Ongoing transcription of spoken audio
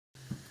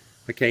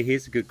Okay,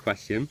 here's a good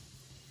question.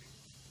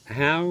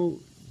 How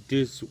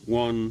does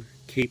one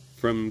keep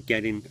from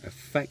getting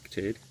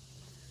affected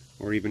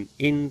or even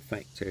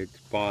infected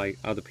by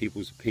other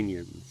people's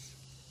opinions?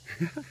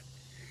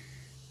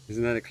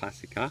 Isn't that a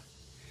classic, huh?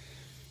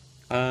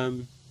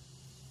 Um,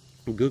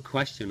 Good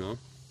question, huh?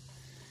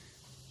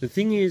 The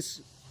thing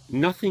is,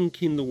 nothing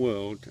in the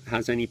world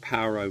has any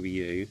power over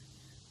you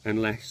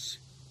unless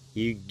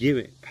you give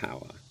it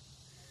power.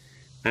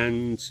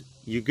 And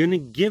you're going to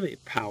give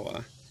it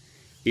power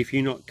if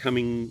you're not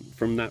coming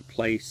from that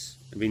place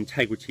of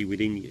integrity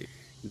within you.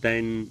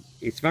 Then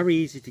it's very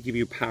easy to give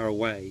your power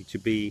away, to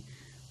be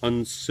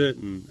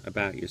uncertain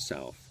about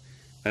yourself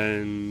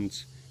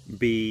and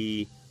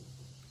be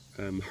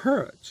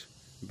hurt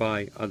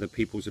by other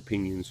people's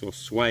opinions or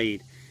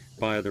swayed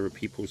by other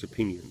people's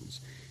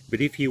opinions.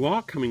 But if you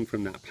are coming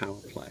from that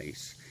power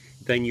place,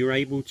 then you're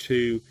able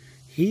to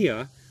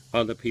hear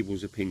other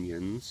people's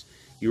opinions.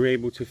 You're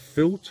able to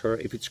filter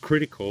if it's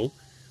critical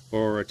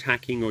or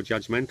attacking or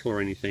judgmental or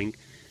anything.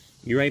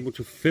 You're able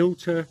to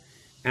filter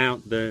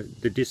out the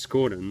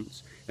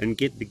discordance and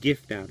get the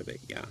gift out of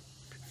it. Yeah.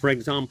 For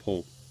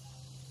example,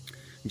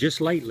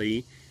 just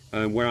lately,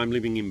 where I'm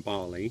living in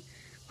Bali,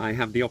 I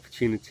have the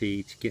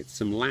opportunity to get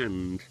some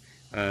land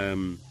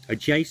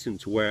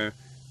adjacent to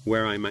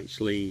where I'm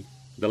actually,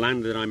 the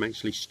land that I'm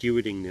actually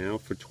stewarding now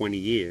for 20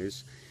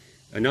 years.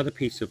 Another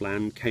piece of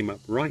land came up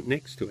right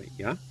next to it.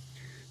 Yeah.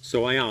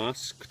 So I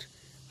asked,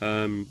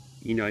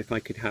 if I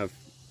could have,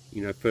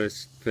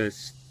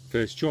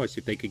 first choice,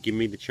 if they could give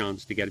me the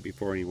chance to get it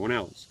before anyone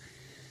else.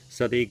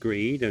 So they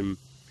agreed, and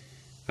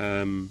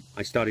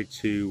I started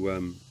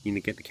to,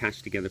 get the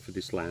cash together for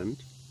this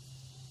land.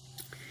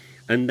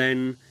 And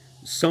then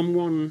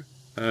someone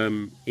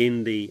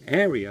in the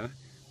area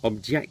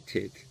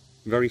objected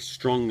very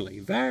strongly,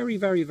 very,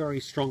 very, very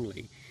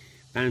strongly,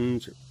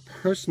 and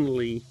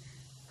personally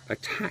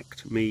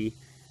attacked me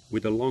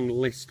with a long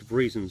list of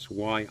reasons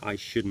why I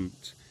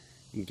shouldn't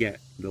get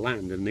the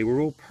land. And they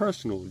were all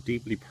personal,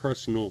 deeply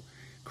personal,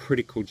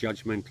 critical,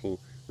 judgmental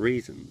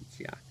reasons.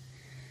 Yeah.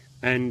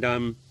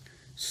 And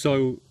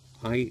so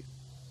I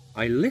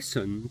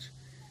listened,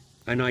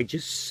 and I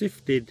just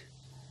sifted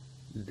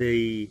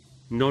the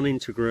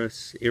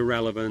non-integrous,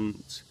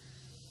 irrelevant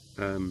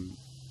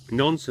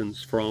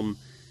nonsense from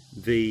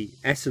the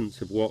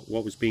essence of what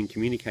was being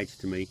communicated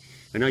to me,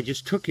 and I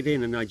just took it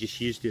in, and I just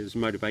used it as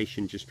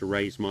motivation just to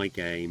raise my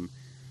game,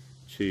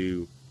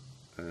 to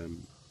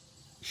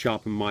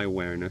sharpen my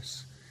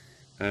awareness,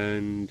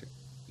 and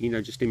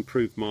just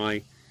improve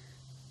my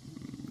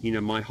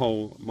my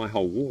whole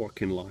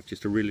walk in life,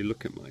 just to really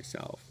look at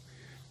myself.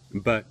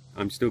 But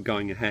I'm still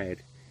going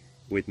ahead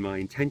with my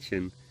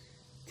intention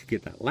to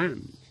get that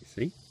land, you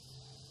see.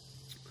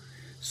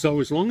 So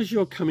as long as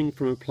you're coming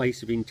from a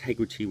place of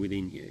integrity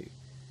within you,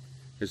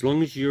 as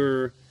long as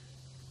you're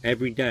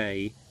every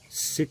day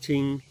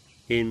sitting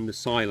in the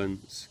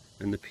silence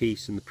and the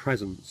peace and the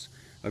presence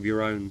of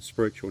your own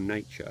spiritual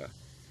nature,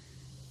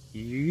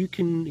 you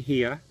can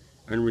hear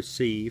and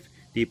receive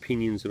the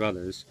opinions of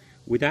others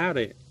without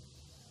it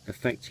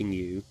affecting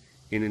you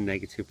in a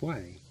negative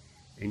way.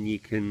 And you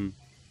can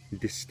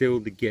distill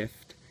the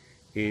gift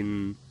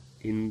in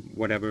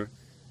whatever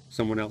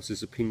someone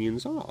else's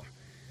opinions are.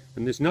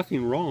 And there's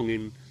nothing wrong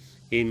in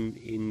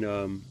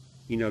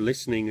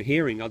listening or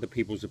hearing other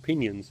people's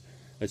opinions,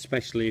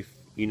 especially if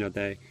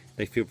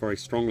they feel very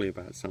strongly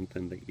about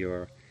something that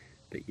you're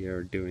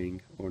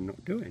doing or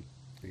not doing,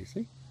 you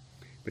see.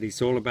 But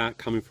it's all about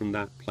coming from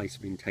that place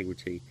of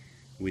integrity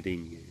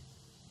within you.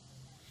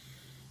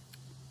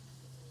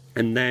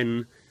 And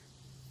then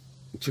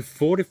to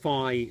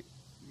fortify,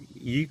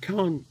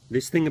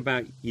 this thing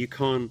about you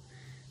can't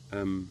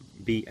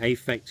be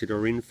affected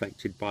or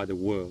infected by the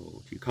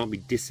world. You can't be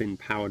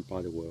disempowered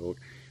by the world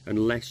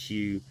unless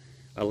you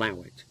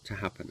allow it to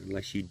happen,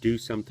 unless you do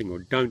something or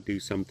don't do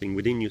something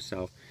within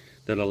yourself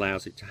that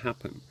allows it to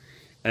happen.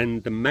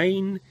 And the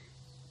main,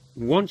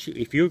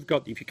 if you're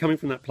coming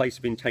from that place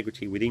of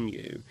integrity within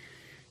you,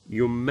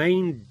 your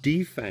main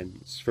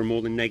defense from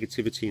all the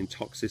negativity and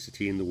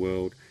toxicity in the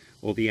world,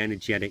 or the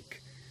energetic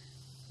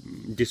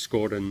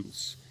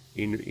discordance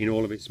in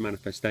all of its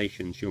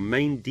manifestations, your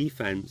main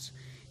defense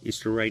is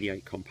to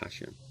radiate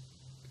compassion.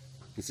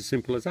 It's as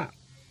simple as that.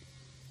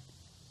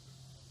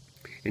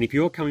 And if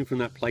you're coming from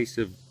that place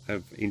of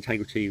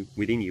integrity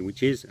within you,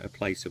 which is a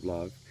place of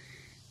love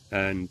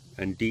and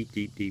deep,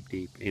 deep, deep,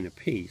 deep inner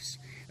peace,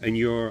 and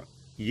you're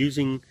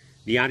using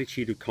the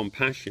attitude of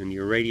compassion,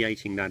 you're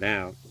radiating that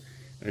out,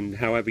 and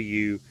however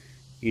you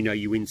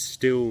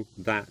instill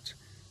that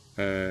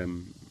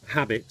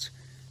habit,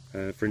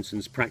 for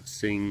instance,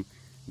 practicing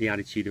the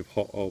attitude of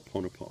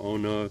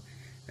Ho'oponopono,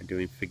 and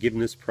doing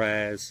forgiveness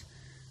prayers,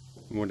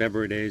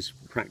 whatever it is,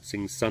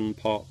 practicing sun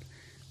pop,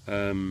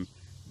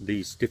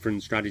 these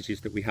different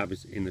strategies that we have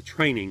in the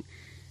training,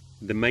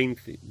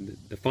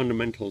 the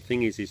fundamental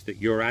thing is that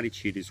your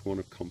attitude is one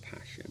of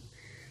compassion.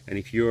 And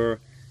if you're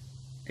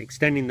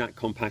extending that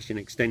compassion,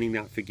 extending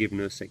that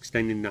forgiveness,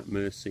 extending that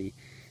mercy,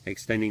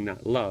 extending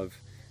that love,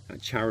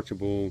 that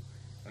charitable,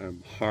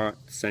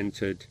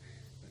 heart-centered,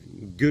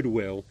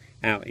 goodwill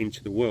out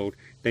into the world,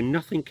 then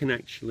nothing can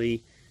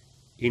actually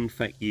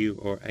infect you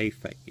or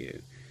affect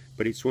you.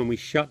 But it's when we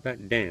shut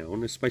that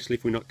down, especially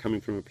if we're not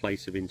coming from a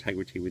place of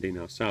integrity within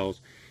ourselves,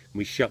 and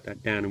we shut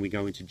that down and we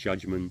go into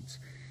judgment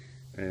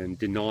and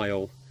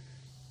denial,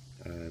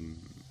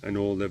 and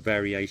all the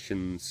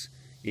variations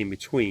in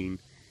between,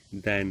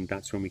 then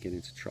that's when we get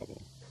into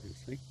trouble. You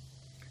see?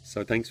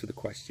 So thanks for the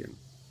question.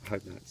 I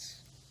hope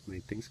that's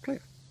made things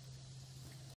clear.